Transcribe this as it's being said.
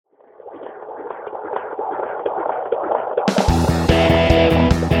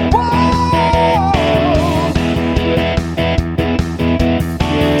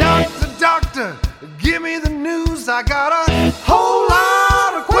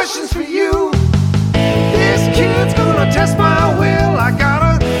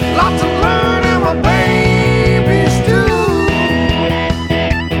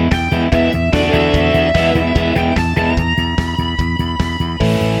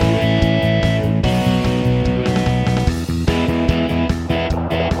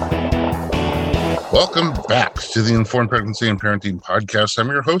Welcome back to the Informed Pregnancy and Parenting Podcast. I'm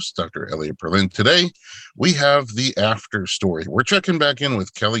your host, Dr. Elliot Berlin. Today, we have the after story. We're checking back in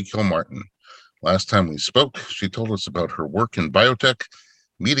with Kelly Kilmartin. Last time we spoke, she told us about her work in biotech,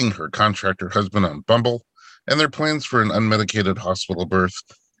 meeting her contractor husband on Bumble, and their plans for an unmedicated hospital birth.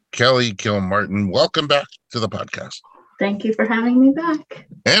 Kelly Kilmartin, welcome back to the podcast. Thank you for having me back.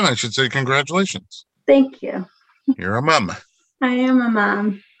 And I should say congratulations. Thank you. You're a mom. I am a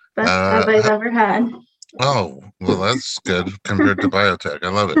mom. Best job I've ever had. Oh, well, that's good compared to biotech. I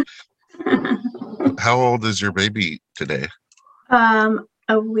love it. How old is your baby today?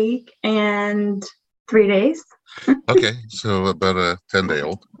 A week and 3 days. Okay, so about a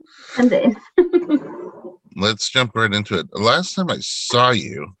 10-day-old. 10 days. Let's jump right into it. Last time I saw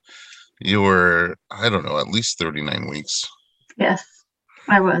you, you were, I don't know, at least 39 weeks. Yes,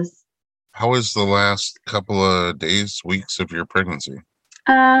 I was. How was the last couple of days, weeks of your pregnancy?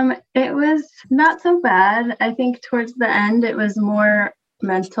 It was not so bad. I think towards the end, it was more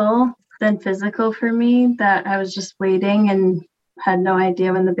mental than physical for me, that I was just waiting and had no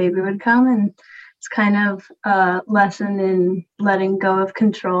idea when the baby would come. And it's kind of a lesson in letting go of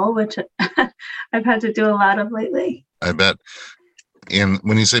control, which I've had to do a lot of lately. I bet. And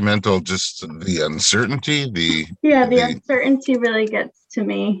when you say mental, just the uncertainty, the uncertainty really gets to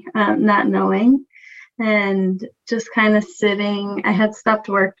me, not knowing. And just kind of sitting. I had stopped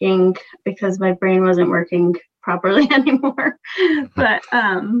working because my brain wasn't working properly anymore. But,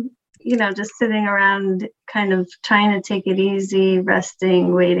 just sitting around kind of trying to take it easy,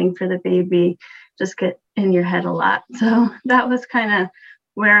 resting, waiting for the baby, just get in your head a lot. So that was kind of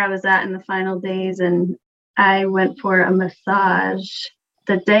where I was at in the final days. And I went for a massage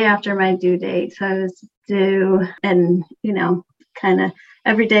the day after my due date. So I was due and, kind of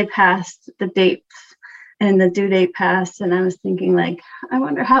every day passed, the dates and the due date passed, and I was thinking, I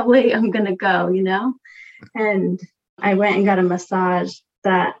wonder how late I'm going to go, And I went and got a massage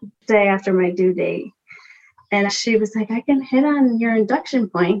that day after my due date. And she was like, I can hit on your induction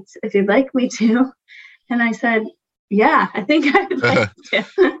points if you'd like me to. And I said, yeah, I think I would like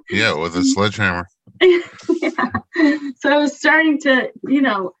to. Yeah, with a sledgehammer. Yeah. So I was starting to,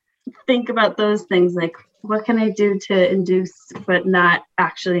 think about those things, like, what can I do to induce, but not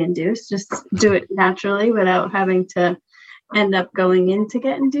actually induce? Just do it naturally without having to end up going in to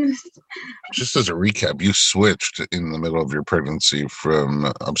get induced. Just as a recap, you switched in the middle of your pregnancy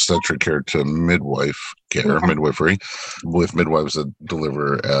from obstetric care to midwife care, midwifery, with midwives that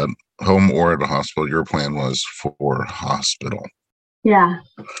deliver at home or at a hospital. Your plan was for hospital. Yeah.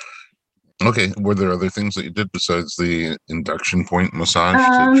 Okay. Were there other things that you did besides the induction point massage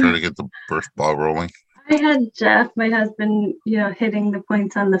to try to get the birth ball rolling? I had Jeff, my husband, hitting the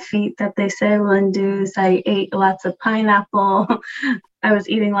points on the feet that they say will induce. I ate lots of pineapple. I was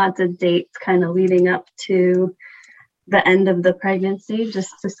eating lots of dates kind of leading up to the end of the pregnancy, just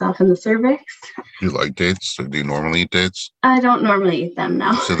to soften the cervix. Do you like dates? Or do you normally eat dates? I don't normally eat them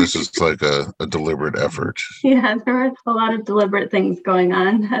now. So this is like a deliberate effort. Yeah, there were a lot of deliberate things going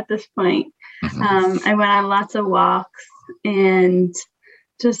on at this point. Mm-hmm. I went on lots of walks and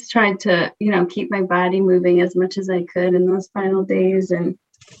just tried to, keep my body moving as much as I could in those final days. And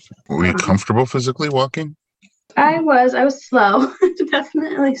were you comfortable physically walking? I was slow,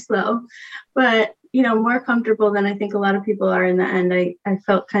 definitely slow, but, more comfortable than I think a lot of people are in the end. I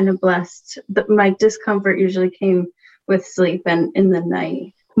felt kind of blessed. My discomfort usually came with sleep, and in the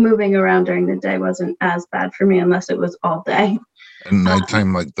night, moving around during the day wasn't as bad for me unless it was all day. And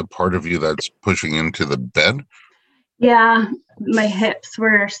nighttime, like the part of you that's pushing into the bed? Yeah, my hips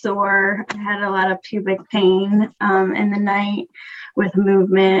were sore. I had a lot of pubic pain in the night with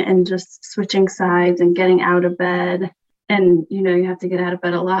movement and just switching sides and getting out of bed. And, you have to get out of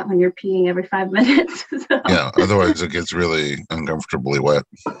bed a lot when you're peeing every 5 minutes. So. Yeah, otherwise it gets really uncomfortably wet.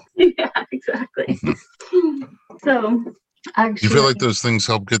 Yeah, exactly. Mm-hmm. So, actually, do you feel like those things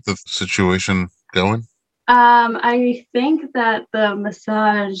help get the situation going? I think that the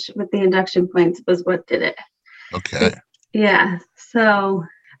massage with the induction points was what did it. Okay. Yeah. So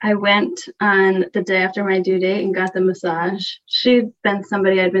I went on the day after my due date and got the massage. She'd been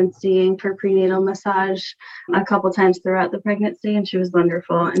somebody I'd been seeing for prenatal massage a couple times throughout the pregnancy, and she was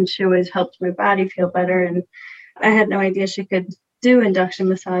wonderful. And she always helped my body feel better. And I had no idea she could do induction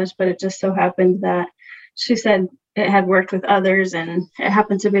massage, but it just so happened that she said it had worked with others, and it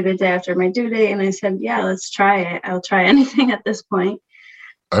happened to be the day after my due date. And I said, yeah, let's try it. I'll try anything at this point.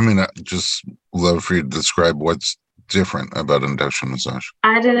 I mean, I just love for you to describe what's different about induction massage.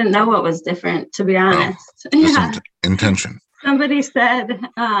 I didn't know what was different, to be honest. Intention. Somebody said,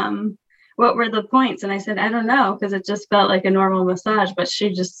 what were the points? And I said, I don't know, because it just felt like a normal massage, but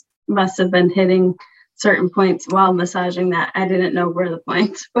she just must have been hitting certain points while massaging that. I didn't know where the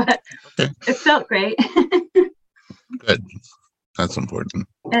points, but It felt great. Good. That's important.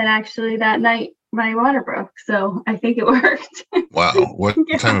 And actually that night my water broke, so I think it worked. Wow. What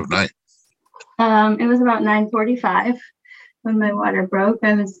time of night? It was about 9:45 when my water broke.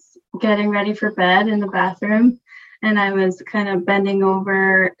 I was getting ready for bed in the bathroom, and I was kind of bending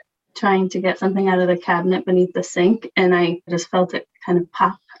over trying to get something out of the cabinet beneath the sink, and I just felt it kind of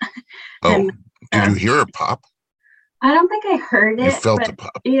pop. And, did you hear a pop? I don't think I heard it. You felt a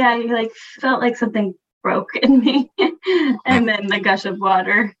pop. Yeah, I felt like something broke in me. And then the gush of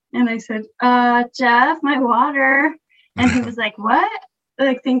water. And I said, Jeff, my water. And he was like, what?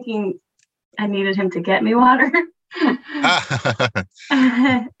 Thinking I needed him to get me water. And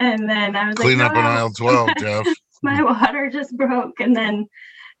then I was Clean up in aisle 12, Jeff. My water just broke. And then,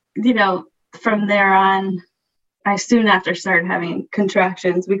 from there on, I soon after started having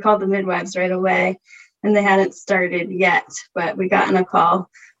contractions. We called the midwives right away, and they hadn't started yet, but we got on a call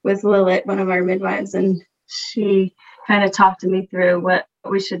with Lilith, one of our midwives, and she kind of talked to me through what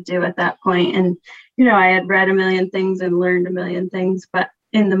we should do at that point. And, I had read a million things and learned a million things, but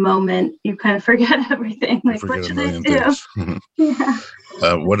in the moment, you kind of forget everything. What should I do? Yeah.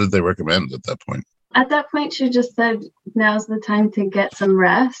 What did they recommend at that point? At that point, she just said, now's the time to get some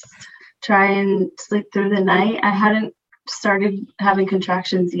rest, try and sleep through the night. I hadn't started having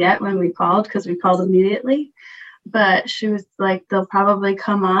contractions yet when we called, because we called immediately. But she was like, they'll probably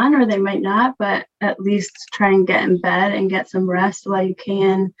come on or they might not, but at least try and get in bed and get some rest while you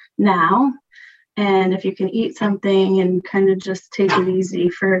can now. And if you can eat something and kind of just take it easy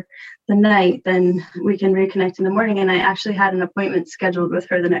for the night, then we can reconnect in the morning. And I actually had an appointment scheduled with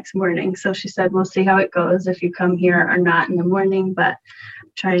her the next morning. So she said, we'll see how it goes if you come here or not in the morning, but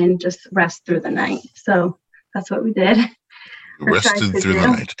try and just rest through the night. So that's what we did. Rested through the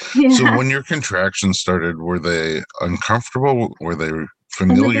night. Yeah. So when your contractions started, were they uncomfortable? Were they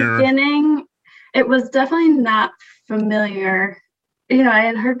familiar? In the beginning, it was definitely not familiar. I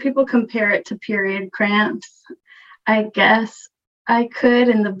had heard people compare it to period cramps. I guess I could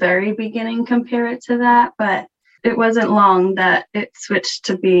in the very beginning compare it to that, but it wasn't long that it switched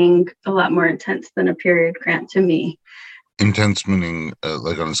to being a lot more intense than a period cramp to me. Intense meaning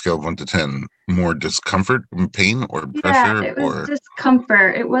like on a scale of 1 to 10, more discomfort and pain or pressure? Yeah, it was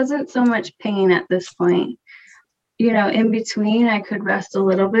discomfort. It wasn't so much pain at this point. In between, I could rest a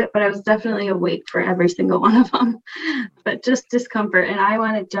little bit, but I was definitely awake for every single one of them. But just discomfort. And I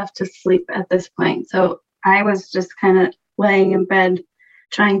wanted Jeff to sleep at this point. So I was just kind of laying in bed,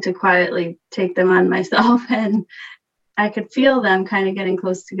 trying to quietly take them on myself. And I could feel them kind of getting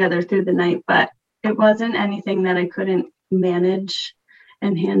close together through the night, but it wasn't anything that I couldn't manage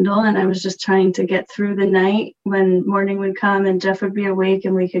and handle. And I was just trying to get through the night when morning would come and Jeff would be awake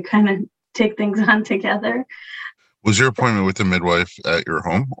and we could kind of take things on together. Was your appointment with the midwife at your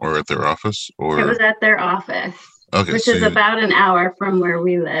home or at their office? Or it was at their office, which so is about an hour from where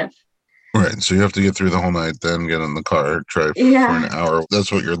we live. Right. So you have to get through the whole night, then get in the car, drive for an hour.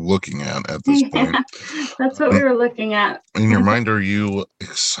 That's what you're looking at this point. That's what we were looking at. In your mind, are you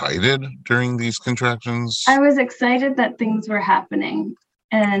excited during these contractions? I was excited that things were happening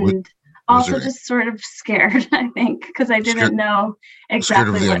and also just sort of scared, I think, because I didn't know exactly.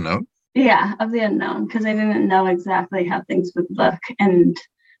 Scared of the unknown? Yeah, of the unknown, because I didn't know exactly how things would look and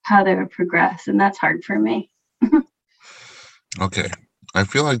how they would progress. And that's hard for me. Okay. I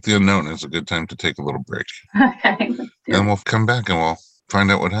feel like the unknown is a good time to take a little break. Okay. And we'll come back and we'll find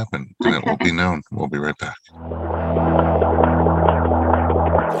out what happened. And it will be known. We'll be right back.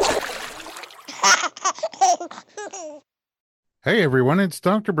 Hey everyone, it's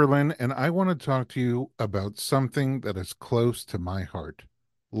Dr. Berlin, and I want to talk to you about something that is close to my heart.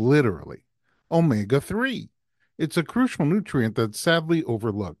 Literally. Omega-3. It's a crucial nutrient that's sadly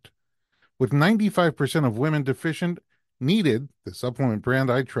overlooked. With 95% of women deficient, Needed, the supplement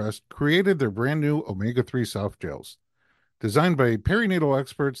brand I trust, created their brand new Omega-3 soft gels. Designed by perinatal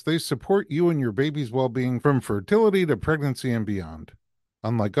experts, they support you and your baby's well-being from fertility to pregnancy and beyond.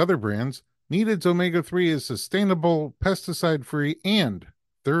 Unlike other brands, Needed's Omega-3 is sustainable, pesticide-free, and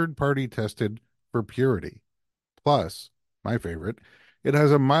third-party tested for purity. Plus, my favorite, it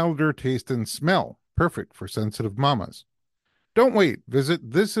has a milder taste and smell, perfect for sensitive mamas. Don't wait. Visit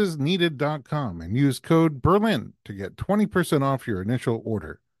thisisneeded.com and use code BERLIN to get 20% off your initial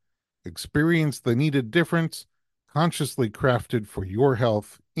order. Experience the needed difference, consciously crafted for your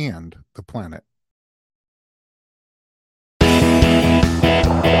health and the planet.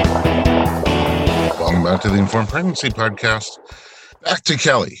 Welcome back to the Informed Pregnancy Podcast. Back to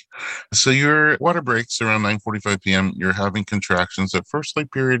Kelly. So your water breaks around 9:45 p.m. You're having contractions at first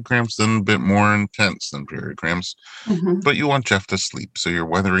like period cramps, then a bit more intense than period cramps. But you want Jeff to sleep, so you're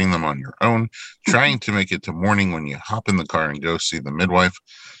weathering them on your own, trying to make it to morning when you hop in the car and go see the midwife.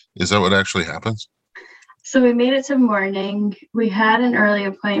 Is that what actually happens? So we made it to morning. We had an early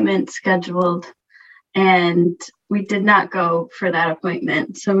appointment scheduled, and we did not go for that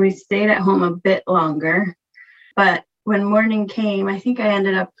appointment. So we stayed at home a bit longer. But when morning came, I think I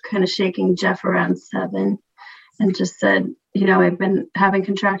ended up kind of shaking Jeff around 7 and just said, I've been having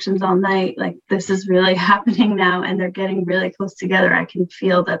contractions all night. Like, this is really happening now, and they're getting really close together. I can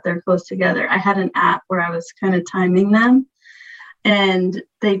feel that they're close together. I had an app where I was kind of timing them, and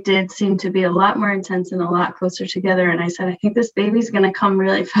they did seem to be a lot more intense and a lot closer together. And I said, I think this baby's going to come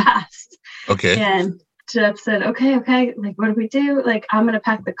really fast. Okay. And Jeff said, okay. Like, what do we do? Like, I'm going to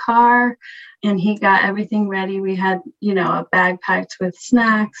pack the car. And he got everything ready. We had, a bag packed with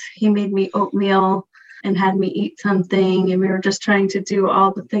snacks. He made me oatmeal and had me eat something. And we were just trying to do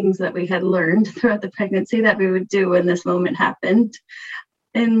all the things that we had learned throughout the pregnancy that we would do when this moment happened,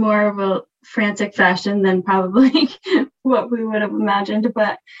 in more of a frantic fashion than probably what we would have imagined.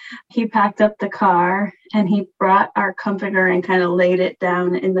 But he packed up the car and he brought our comforter and kind of laid it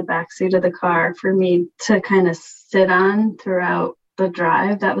down in the backseat of the car for me to kind of sit on throughout the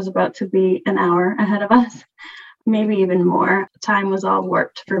drive. That was about to be an hour ahead of us, maybe even more. Time was all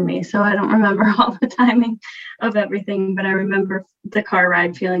warped for me, so I don't remember all the timing of everything, but I remember the car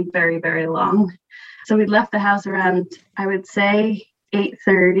ride feeling very, very long. So we left the house around, I would say,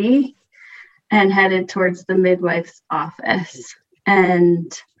 8:30 and headed towards the midwife's office.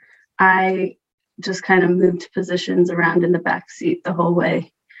 And I just kind of moved positions around in the back seat the whole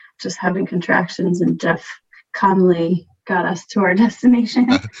way, just having contractions, and Jeff calmly got us to our destination.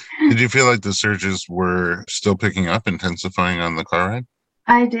 Did you feel like the surges were still picking up, intensifying on the car ride?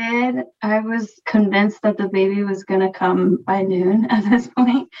 I did. I was convinced that the baby was going to come by noon at this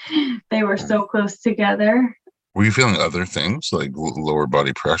point. They were so close together. Were you feeling other things like lower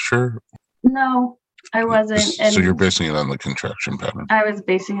body pressure? No, I wasn't. So you're basing it on the contraction pattern? I was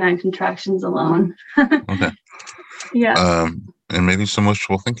basing it on contractions alone. Okay. Yeah. And maybe some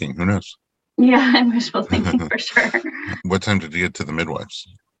wishful thinking. Who knows? Yeah, I'm wishful thinking for sure. What time did you get to the midwives?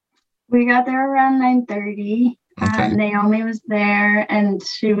 We got there around 9:30. Okay. Naomi was there and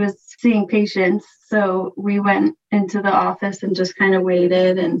she was seeing patients. So we went into the office and just kind of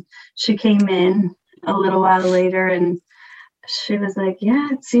waited. And she came in a little while later and she was like, yeah,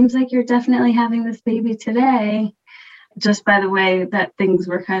 it seems like you're definitely having this baby today. Just by the way that things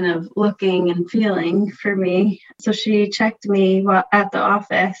were kind of looking and feeling for me. So she checked me at the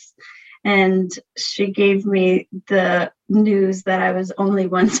office. And she gave me the news that I was only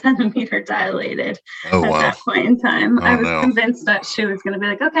 1 centimeter dilated at that point in time. I was convinced that she was going to be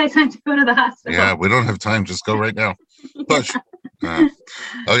like, okay, time to go to the hospital. Yeah, we don't have time. Just go right now. Push.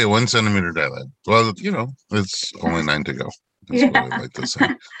 Okay, 1 centimeter dilated. Well, it's only 9 to go. That's what I like to say.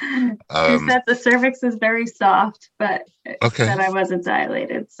 Is that the cervix is very soft, but that I wasn't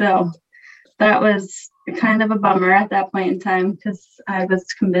dilated. So that was kind of a bummer at that point in time because I was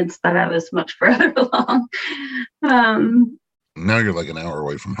convinced that I was much further along. Now you're like an hour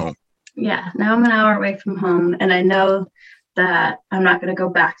away from home. Yeah, now I'm an hour away from home, and I know that I'm not going to go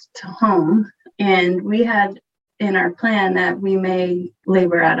back to home. And we had in our plan that we may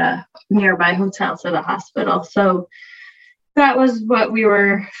labor at a nearby hotel to the hospital. So that was what we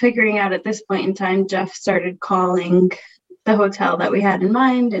were figuring out at this point in time. Jeff started calling the hotel that we had in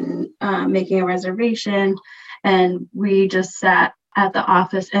mind and making a reservation. And we just sat at the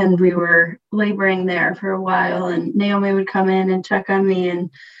office and we were laboring there for a while. And Naomi would come in and check on me and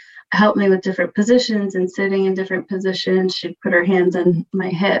help me with different positions and sitting in different positions. She'd put her hands on my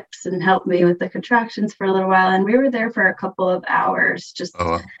hips and help me with the contractions for a little while. And we were there for a couple of hours.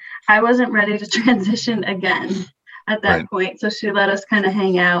 I wasn't ready to transition again at that point. So she let us kind of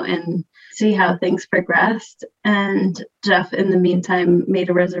hang out and see how things progressed. And Jeff, in the meantime, made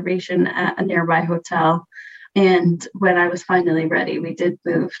a reservation at a nearby hotel. And when I was finally ready, we did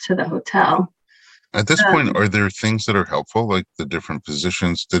move to the hotel. At this point, are there things that are helpful, like the different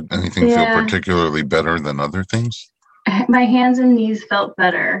positions? Did anything feel particularly better than other things? My hands and knees felt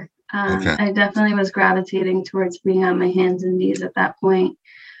better. I definitely was gravitating towards being on my hands and knees at that point,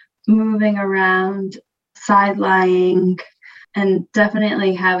 moving around, side lying, and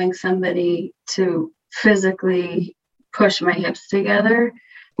definitely having somebody to physically push my hips together,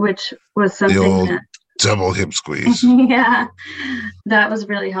 which was something the old double hip squeeze. Yeah, that was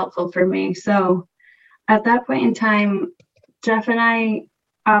really helpful for me. So at that point in time, Jeff and I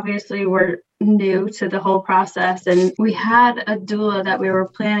obviously were new to the whole process. And we had a doula that we were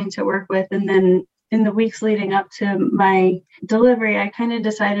planning to work with. And then in the weeks leading up to my delivery, I kind of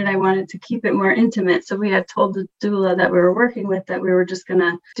decided I wanted to keep it more intimate. So we had told the doula that we were working with that we were just going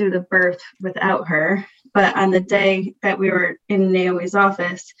to do the birth without her. But on the day that we were in Naomi's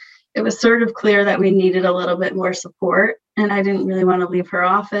office, it was sort of clear that we needed a little bit more support. And I didn't really want to leave her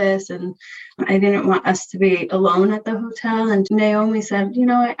office. And I didn't want us to be alone at the hotel. And Naomi said,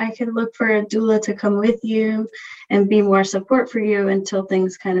 I could look for a doula to come with you and be more support for you until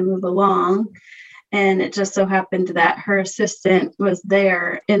things kind of move along. And it just so happened that her assistant was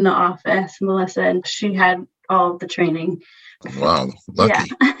there in the office, Melissa, and she had all of the training. Wow, lucky.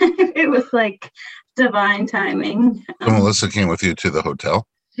 Yeah, it was like divine timing. So Melissa came with you to the hotel?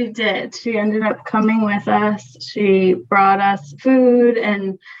 She did. She ended up coming with us. She brought us food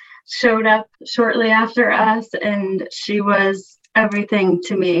and showed up shortly after us. And she was everything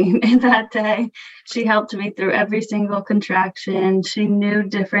to me that day. She helped me through every single contraction. She knew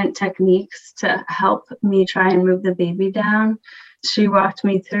different techniques to help me try and move the baby down. She walked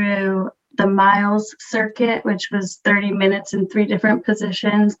me through the Miles circuit, which was 30 minutes in 3 different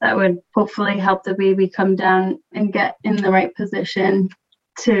positions that would hopefully help the baby come down and get in the right position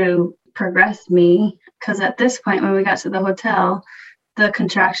to progress me. Because at this point, when we got to the hotel, the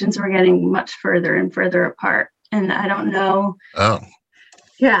contractions were getting much further and further apart. And I don't know. Oh.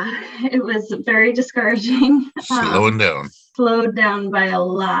 Yeah, it was very discouraging. Slowed down by a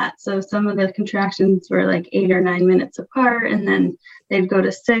lot. So some of the contractions were like 8 or 9 minutes apart, and then they'd go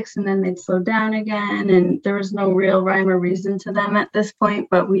to 6, and then they'd slow down again. And there was no real rhyme or reason to them at this point,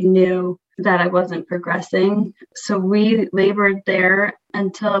 but we knew that I wasn't progressing. So we labored there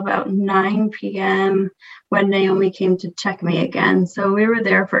until about 9 p.m. when Naomi came to check me again. So we were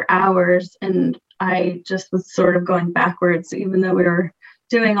there for hours, and I just was sort of going backwards, even though we were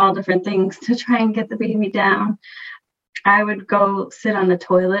doing all different things to try and get the baby down. I would go sit on the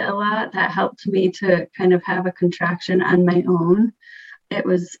toilet a lot. That helped me to kind of have a contraction on my own. It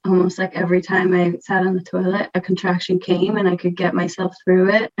was almost like every time I sat on the toilet, a contraction came and I could get myself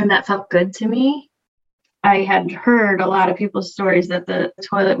through it. And that felt good to me. I had heard a lot of people's stories that the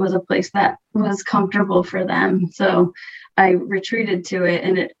toilet was a place that was comfortable for them. So I retreated to it,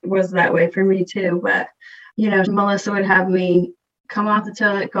 and it was that way for me too. But, Melissa would have me come off the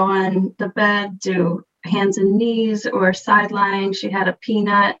toilet, go on the bed, do hands and knees or side lying. She had a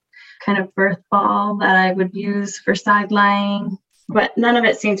peanut kind of birth ball that I would use for side lying, but none of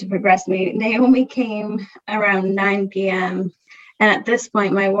it seemed to progress me. Naomi came around 9 p.m. And at this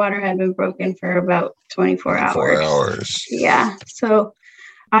point, my water had been broken for about 24 hours. 4 hours. Yeah. So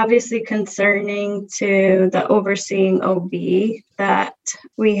obviously concerning to the overseeing OB that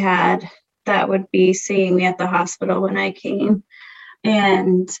we had that would be seeing me at the hospital when I came.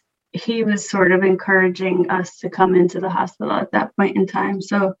 And he was sort of encouraging us to come into the hospital at that point in time.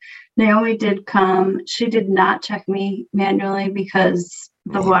 So Naomi did come. She did not check me manually because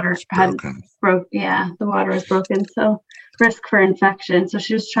the water had broke. Yeah, the water was broken. So risk for infection. So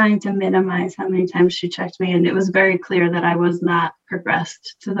she was trying to minimize how many times she checked me. And it was very clear that I was not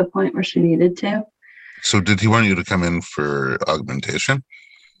progressed to the point where she needed to. So did he want you to come in for augmentation?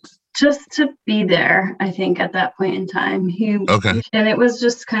 Just to be there, I think, at that point in time. And it was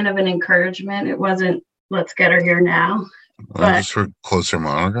just kind of an encouragement. It wasn't, let's get her here now. Well, just for closer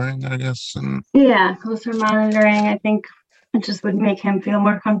monitoring, I guess. Yeah, closer monitoring. I think it just would make him feel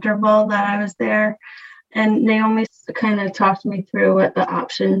more comfortable that I was there. And Naomi kind of talked me through what the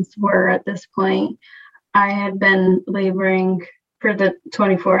options were at this point. I had been laboring for the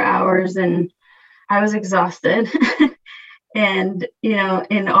 24 hours, and I was exhausted. And,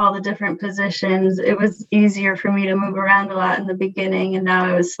 in all the different positions, it was easier for me to move around a lot in the beginning. And now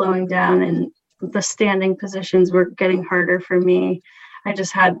I was slowing down, and the standing positions were getting harder for me. I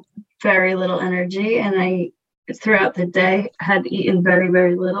just had very little energy, and I, throughout the day, had eaten very,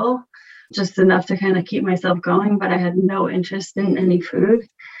 very little, just enough to kind of keep myself going, but I had no interest in any food.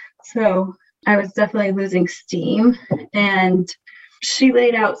 So I was definitely losing steam. And she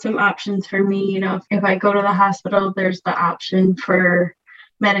laid out some options for me. If I go to the hospital, there's the option for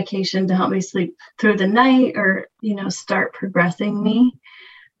medication to help me sleep through the night or, start progressing me.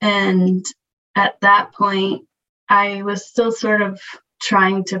 And at that point, I was still sort of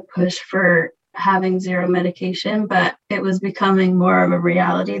trying to push for having zero medication, but it was becoming more of a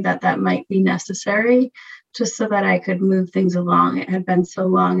reality that might be necessary just so that I could move things along. It had been so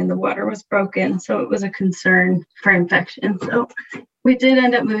long and the water was broken, so it was a concern for infection. So we did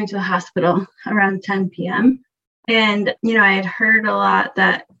end up moving to the hospital around 10 p.m. And, I had heard a lot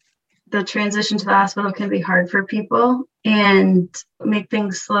that the transition to the hospital can be hard for people and make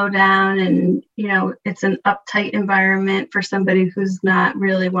things slow down. And, it's an uptight environment for somebody who's not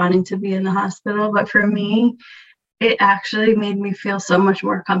really wanting to be in the hospital. But for me, it actually made me feel so much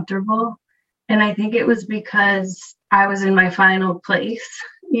more comfortable. And I think it was because I was in my final place.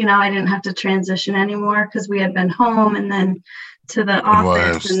 I didn't have to transition anymore because we had been home and then to the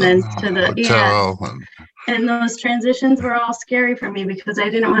office and then to the hotel. And those transitions were all scary for me because I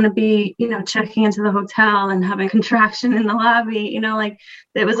didn't want to be, checking into the hotel and having contraction in the lobby,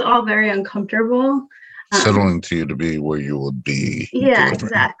 it was all very uncomfortable. Settling to you to be where you would be. Yeah,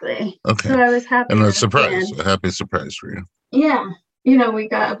 exactly. Okay. So I was happy. And a happy surprise for you. Yeah. We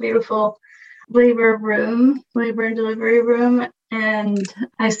got a beautiful labor and delivery room, and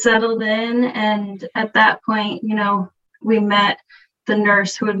I settled in. And at that point, we met the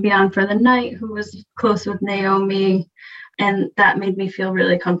nurse who would be on for the night, who was close with Naomi. And that made me feel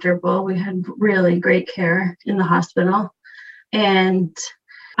really comfortable. We had really great care in the hospital. And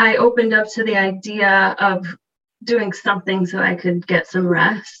I opened up to the idea of doing something so I could get some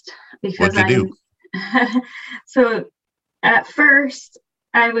rest. Because What'd you do? So at first,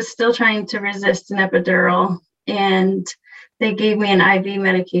 I was still trying to resist an epidural, and they gave me an IV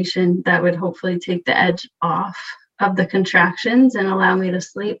medication that would hopefully take the edge off of the contractions and allow me to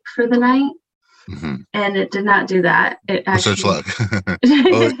sleep for the night. Mm-hmm. And it did not do that. It actually... Such luck.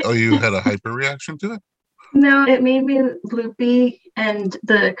 Oh, you had a hyperreaction to it? No, it made me loopy, and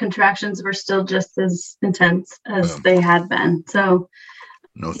the contractions were still just as intense as they had been. So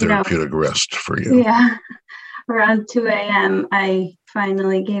no therapeutic rest for you. Yeah. Around 2 a.m., I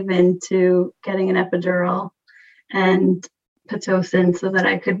finally gave in to getting an epidural and Pitocin so that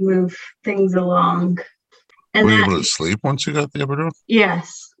I could move things along. And were you able to sleep once you got the epidural?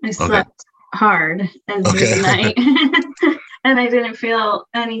 Yes, I slept hard and through the night. And I didn't feel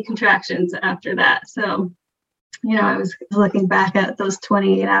any contractions after that. So, I was looking back at those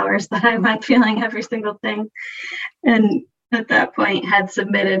 28 hours that I went feeling every single thing. And at that point had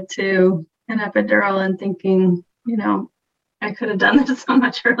submitted to an epidural and thinking, I could have done this so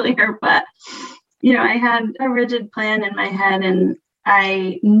much earlier. But, I had a rigid plan in my head, and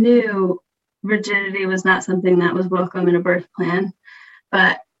I knew rigidity was not something that was welcome in a birth plan.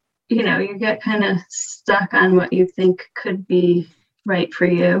 But, you get kind of stuck on what you think could be right for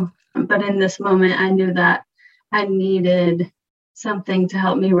you. But in this moment, I knew that I needed something to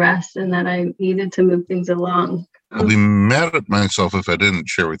help me rest and that I needed to move things along. I'll be mad at myself if I didn't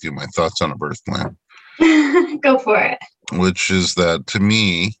share with you my thoughts on a birth plan. Go for it. Which is that, to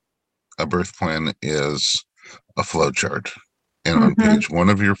me, a birth plan is a flow chart. And on page 1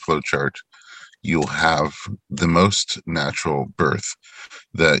 of your flow chart, you'll have the most natural birth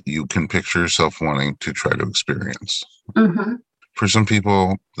that you can picture yourself wanting to try to experience. Mm-hmm. For some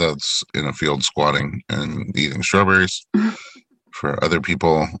people, that's in a field squatting and eating strawberries. For other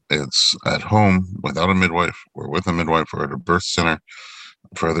people, it's at home without a midwife or with a midwife or at a birth center.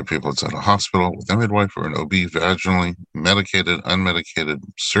 For other people, it's at a hospital with a midwife or an OB, vaginally, medicated, unmedicated,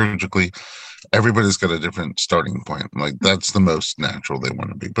 surgically. Everybody's got a different starting point. Like, that's the most natural they want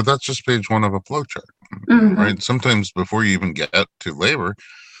to be. But that's just page 1 of a flow chart, right? Sometimes before you even get to labor,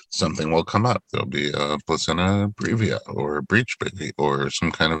 something will come up. There'll be a placenta previa or a breech baby or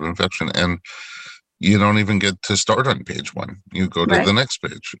some kind of infection. And you don't even get to start on page 1. You go to the next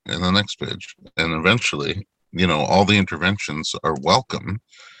page and the next page. And eventually, all the interventions are welcome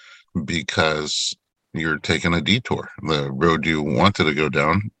because you're taking a detour. The road you wanted to go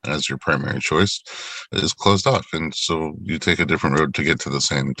down as your primary choice is closed off. And so you take a different road to get to the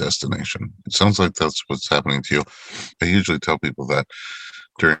same destination. It sounds like that's what's happening to you. I usually tell people that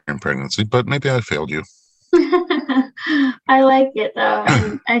during pregnancy, but maybe I failed you. I like it though.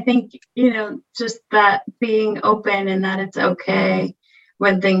 And I think, just that being open and that it's okay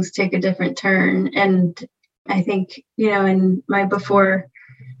when things take a different turn. And I think, in my before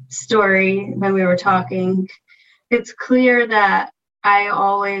story, when we were talking, it's clear that I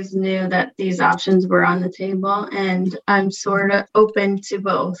always knew that these options were on the table, and I'm sort of open to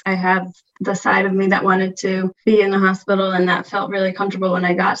both. I have the side of me that wanted to be in the hospital, and that felt really comfortable when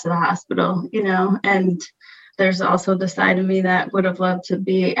I got to the hospital, and there's also the side of me that would have loved to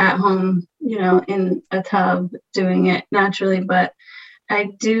be at home, in a tub doing it naturally. But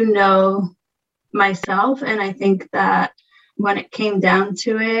I do know myself, and I think that when it came down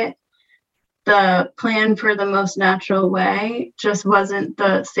to it, the plan for the most natural way just wasn't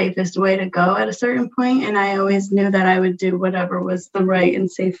the safest way to go at a certain point. And I always knew that I would do whatever was the right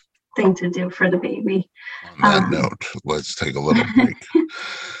and safe thing to do for the baby. On that note, let's take a little break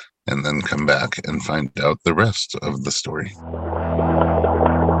and then come back and find out the rest of the story.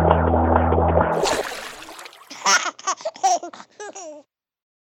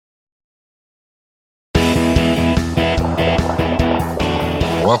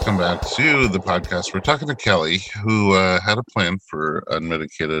 welcome back to the podcast. We're talking to Kelly, who had a plan for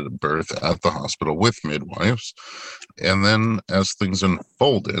unmedicated birth at the hospital with midwives. And then as things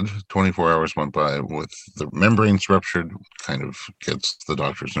unfolded, 24 hours went by with the membranes ruptured, kind of gets the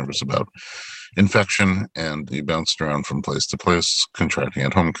doctors nervous about infection, and you bounced around from place to place, contracting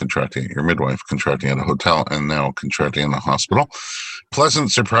at home, contracting at your midwife, contracting at a hotel, and now contracting in a hospital.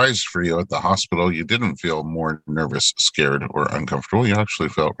 Pleasant surprise for you at the hospital. You didn't feel more nervous, scared, or uncomfortable. You actually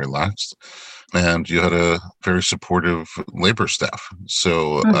felt relaxed, and you had a very supportive labor staff.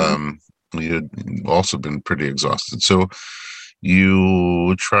 So you had also been pretty exhausted. So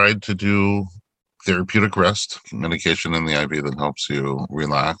you tried to do therapeutic rest, medication in the IV that helps you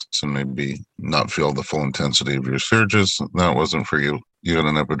relax and maybe not feel the full intensity of your surges. That wasn't for you. You got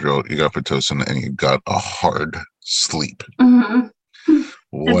an epidural, you got Pitocin, and you got a hard sleep.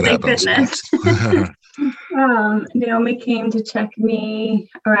 What happens next? Naomi came to check me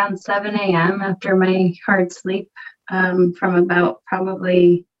around 7 a.m. after my hard sleep, from about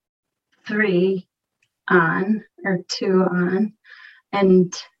probably 3 on or 2 on.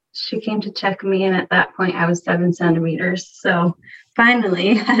 And she came to check me, and at that point I was 7 centimeters. So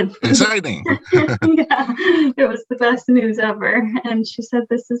finally, exciting. Yeah, it was the best news ever. And she said,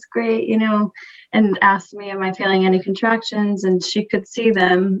 "This is great," and asked me, "Am I feeling any contractions?" And she could see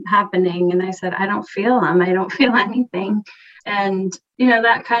them happening. And I said, "I don't feel them. I don't feel anything." And,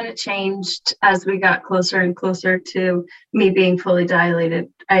 that kind of changed as we got closer and closer to me being fully dilated.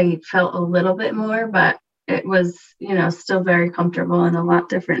 I felt a little bit more, but it was, still very comfortable and a lot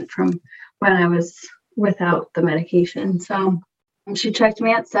different from when I was without the medication. So she checked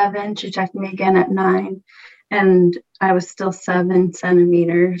me at 7, she checked me again at 9, and I was still 7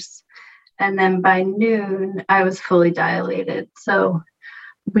 centimeters. And then by noon, I was fully dilated. So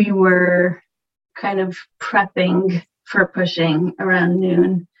we were kind of prepping for pushing around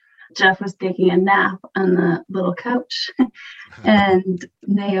noon. Jeff was taking a nap on the little couch, and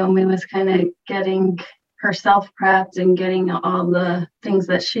Naomi was kind of getting herself prepped and getting all the things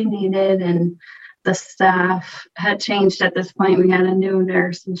that she needed. And the staff had changed at this point. We had a new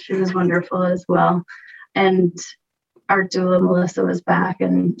nurse, and she was wonderful as well. And our doula, Melissa, was back,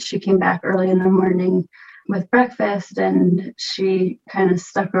 and she came back early in the morning with breakfast, and she kind of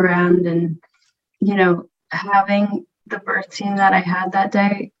stuck around. And, having the birth team that I had that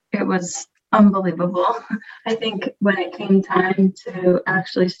day, it was unbelievable. I think when it came time to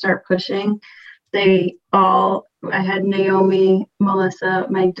actually start pushing, I had Naomi, Melissa,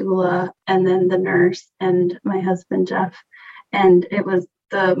 my doula, and then the nurse and my husband, Jeff. And it was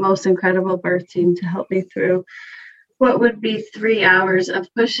the most incredible birth team to help me through what would be 3 hours of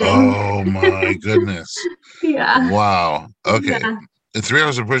pushing. Oh my goodness. Yeah. Wow. Okay. Yeah. 3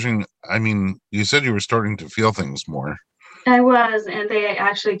 hours of pushing. I mean, you said you were starting to feel things more. I was, and they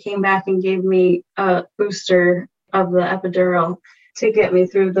actually came back and gave me a booster of the epidural to get me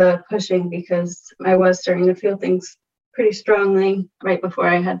through the pushing, because I was starting to feel things pretty strongly right before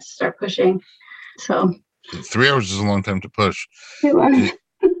I had to start pushing. So 3 hours is a long time to push. It was.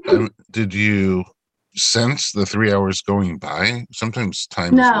 Did you sense the 3 hours going by? Sometimes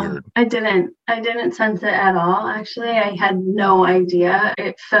time is weird. I didn't sense it at all. Actually, I had no idea.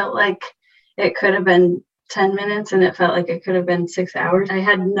 It felt like it could have been 10 minutes, and it felt like it could have been 6 hours. I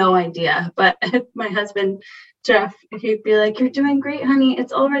had no idea. But my husband, Jeff, he'd be like, "You're doing great, honey.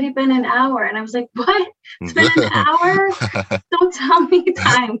 It's already been an hour." And I was like, "What? It's been an hour? Don't tell me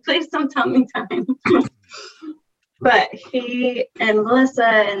time. Please don't tell me time." But he and Melissa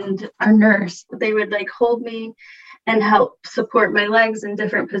and our nurse, they would hold me and help support my legs in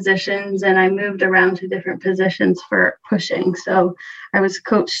different positions. And I moved around to different positions for pushing. So I was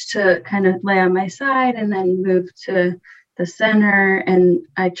coached to kind of lay on my side and then move to the center. And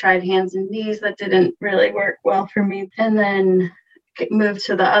I tried hands and knees. That didn't really work well for me. And then moved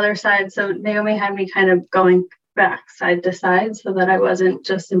to the other side. So Naomi had me kind of going back side to side so that I wasn't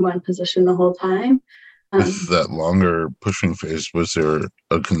just in one position the whole time. With that longer pushing phase, was there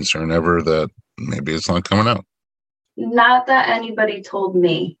a concern ever that maybe it's not coming out? Not that anybody told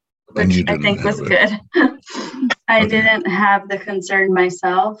me, which I think was good. I didn't have the concern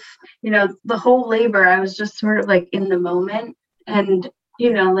myself. The whole labor, I was just sort of in the moment. And,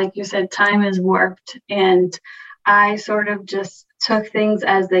 like you said, time is warped. And I sort of just took things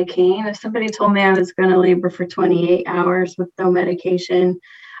as they came. If somebody told me I was going to labor for 28 hours with no medication,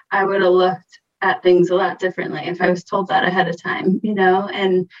 I would have looked at things a lot differently if I was told that ahead of time,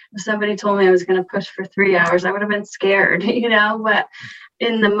 and if somebody told me I was going to push for 3 hours, I would have been scared, but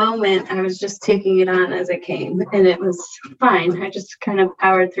in the moment I was just taking it on as it came, and it was fine. I just kind of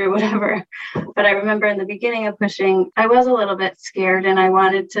powered through whatever. But I remember in the beginning of pushing, I was a little bit scared, and I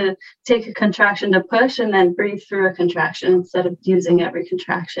wanted to take a contraction to push and then breathe through a contraction instead of using every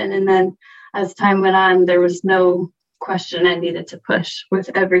contraction. And then as time went on, there was no question I needed to push with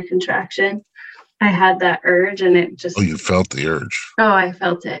every contraction. I had that urge, and it just... Oh, you felt the urge. Oh, I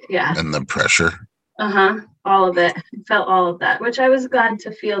felt it. Yeah. And the pressure. All of it. I felt all of that, which I was glad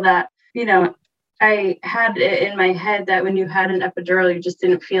to feel that, I had it in my head that when you had an epidural, you just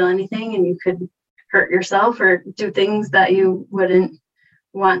didn't feel anything and you could hurt yourself or do things that you wouldn't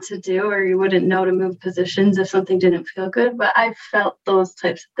want to do, or you wouldn't know to move positions if something didn't feel good. But I felt those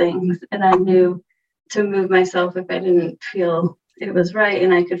types of things, and I knew to move myself if I didn't feel it was right,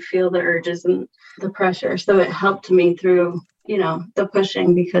 and I could feel the urges and the pressure. So it helped me through, the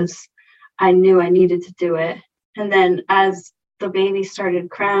pushing, because I knew I needed to do it. And then as the baby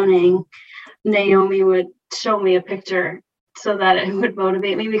started crowning, Naomi would show me a picture so that it would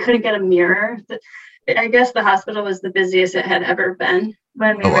motivate me. We couldn't get a mirror. I guess the hospital was the busiest it had ever been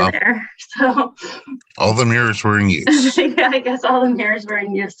when we were there. So all the mirrors were in use. Yeah, I guess all the mirrors were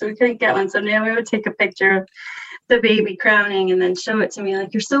in use, so we couldn't get one. So Naomi would take a picture of the baby crowning and then show it to me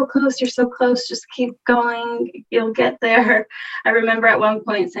like, you're so close, just keep going, you'll get there. I remember at one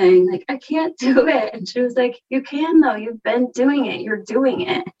point saying like, I can't do it, and she was like, you can though, you've been doing it, you're doing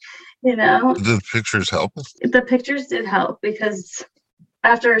it. Did the pictures help? The pictures did help, because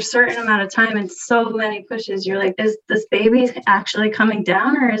after a certain amount of time and so many pushes, you're like, is this baby actually coming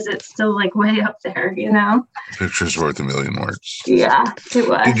down, or is it still like way up there, Pictures worth a million words. Yeah, it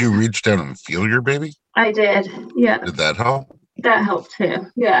was. Did you reach down and feel your baby? I did, yeah. Did that help? That helped too,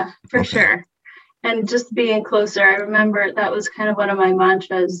 yeah, for sure. And just being closer, I remember that was kind of one of my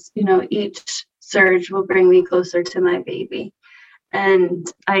mantras, each surge will bring me closer to my baby. And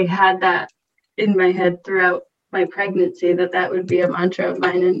I had that in my head throughout my pregnancy, that would be a mantra of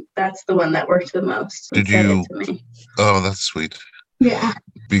mine, and that's the one that worked the most. Did you? Oh, that's sweet. Yeah.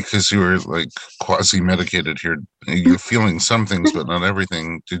 Because you were like quasi-medicated here. You're feeling some things, but not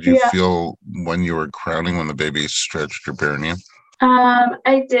everything. Did you feel when you were crowning, when the baby stretched your perineum?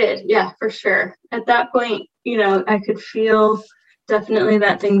 I did. Yeah, for sure. At that point, I could feel definitely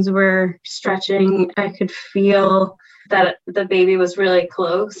that things were stretching. I could feel that the baby was really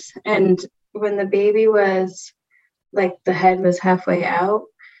close. And when the baby was like, the head was halfway out,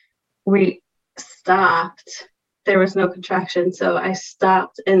 we stopped. There was no contraction. So I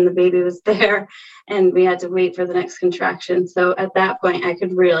stopped and the baby was there, and we had to wait for the next contraction. So at that point, I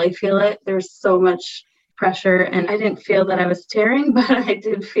could really feel it. There was so much pressure, and I didn't feel that I was tearing, but I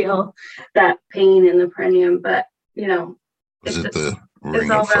did feel that pain in the perineum. But, is it the ring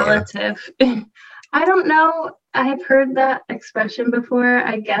of fire? Relative. I don't know. I've heard that expression before.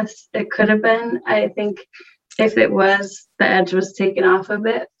 I guess it could have been. I think if it was, the edge was taken off a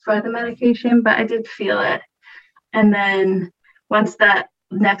bit by the medication, but I did feel it. And then once that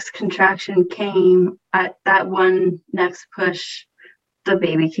next contraction came, at that one next push, the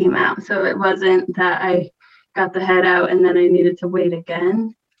baby came out. So it wasn't that I got the head out and then I needed to wait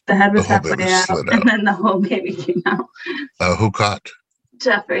again. The head was halfway out, and then the whole baby came out. Who caught?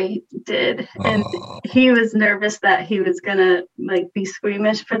 Jeffrey did. And he was nervous that he was going to be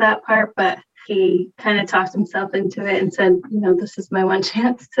squeamish for that part, but he kind of talked himself into it and said, this is my one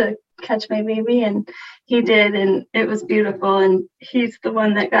chance to catch my baby. And he did, and it was beautiful. And he's the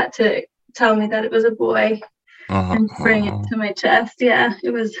one that got to tell me that it was a boy and bring it to my chest. Yeah,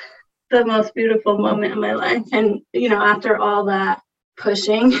 it was the most beautiful moment of my life. And, after all that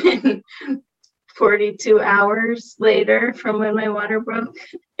pushing 42 hours later from when my water broke,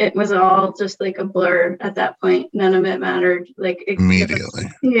 it was all just like a blur at that point. None of it mattered. Immediately.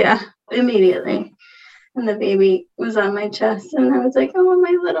 Immediately. And the baby was on my chest, and I was like, oh,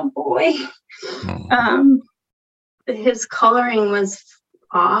 my little boy. His coloring was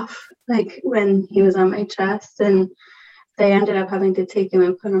off, when he was on my chest, and they ended up having to take him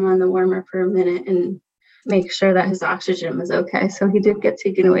and put him on the warmer for a minute and make sure that his oxygen was okay. So he did get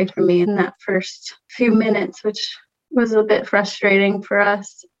taken away from me in that first few minutes, which was a bit frustrating for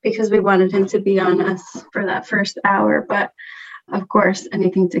us because we wanted him to be on us for that first hour. But of course,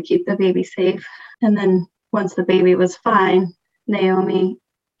 anything to keep the baby safe. And then once the baby was fine, Naomi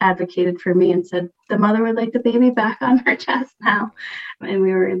advocated for me and said the mother would like the baby back on her chest now. And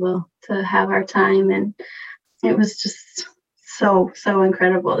we were able to have our time. And it was just so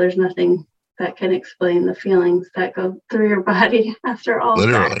incredible. There's nothing that can explain the feelings that go through your body after all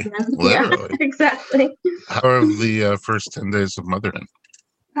Literally. of that. Literally. Yeah, exactly. How are the first 10 days of mothering?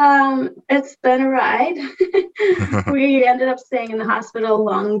 It's been a ride. We ended up staying in the hospital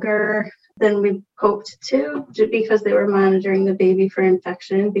longer than we hoped to, just because they were monitoring the baby for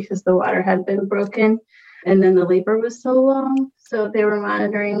infection because the water had been broken and then the labor was so long. So they were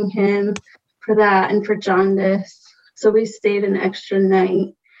monitoring him for that and for jaundice. So we stayed an extra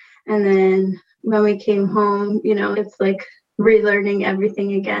night. And then when we came home, it's like relearning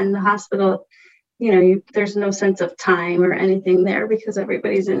everything again. The hospital, there's no sense of time or anything there because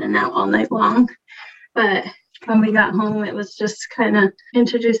everybody's in and out all night long. But when we got home, it was just kind of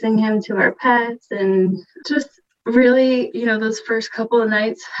introducing him to our pets and just really, those first couple of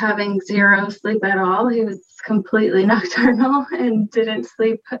nights having zero sleep at all. He was completely nocturnal and didn't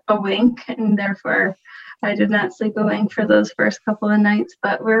sleep a wink, and therefore I did not sleep a wink for those first couple of nights.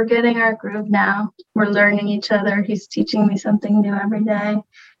 But we're getting our groove now. We're learning each other. He's teaching me something new every day.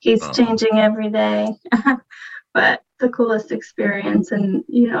 He's changing every day. But the coolest experience, and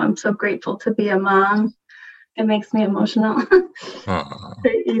I'm so grateful to be a mom. It makes me emotional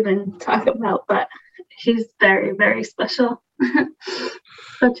to even talk about, but he's very, very special.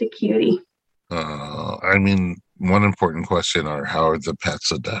 Such a cutie. One important question are, how are the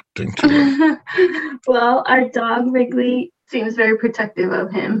pets adapting to him? Well, our dog Wrigley seems very protective of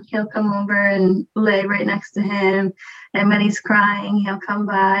him. He'll come over and lay right next to him. And when he's crying, he'll come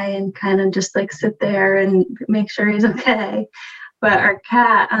by and kind of just like sit there and make sure he's okay. But our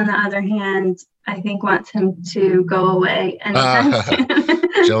cat, on the other hand, I think wants him to go away anytime soon.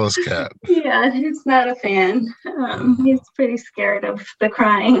 Jealous cat. Yeah, he's not a fan. He's pretty scared of the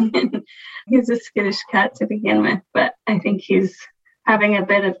crying. He's a skittish cat to begin with, but I think he's having a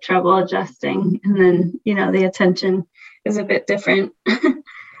bit of trouble adjusting. And then, the attention is a bit different. I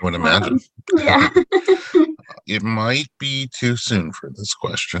would imagine. Yeah. It might be too soon for this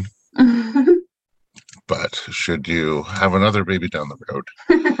question. But should you have another baby down the road,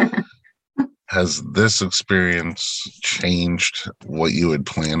 has this experience changed what you had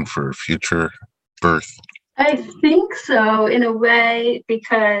planned for future birth? I think so, in a way,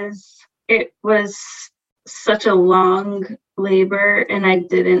 because it was such a long labor and I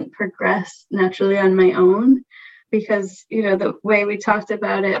didn't progress naturally on my own. Because, the way we talked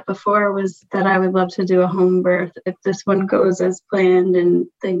about it before was that I would love to do a home birth if this one goes as planned and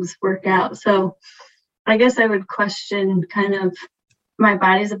things work out. So I guess I would question kind of my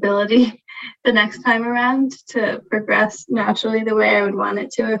body's ability the next time around to progress naturally the way I would want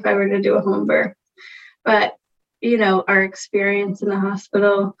it to if I were to do a home birth. But, our experience in the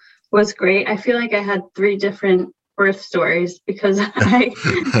hospital was great. I feel like I had 3 different birth stories because I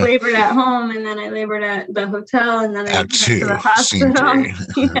labored at home and then I labored at the hotel and then I went to the hospital.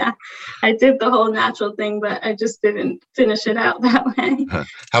 Yeah, I did the whole natural thing, but I just didn't finish it out that way.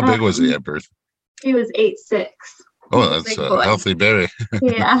 How big was he at birth? He was 8'6". Oh, that's a healthy baby.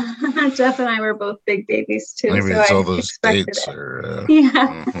 Yeah, Jeff and I were both big babies too. Maybe so it's I all those dates or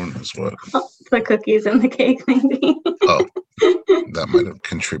who knows what. The cookies and the cake, maybe. Oh, that might have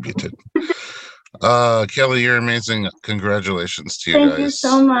contributed. Kelly, you're amazing. Congratulations to you guys. Thank you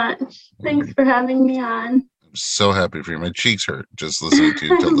so much. Thanks for having me on. I'm so happy for you. My cheeks hurt just listening to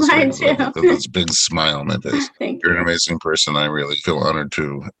you tell the story. With this big smile on my face. You're an amazing person. I really feel honored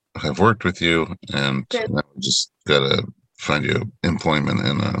to have worked with you, and now we just gotta find you employment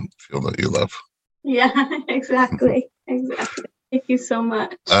in a field that you love. Yeah, exactly. Thank you so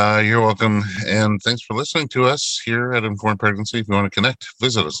much. You're welcome. And thanks for listening to us here at Informed Pregnancy. If you want to connect,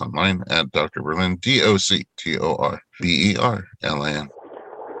 visit us online at Dr. Berlin, DoctorBerlin.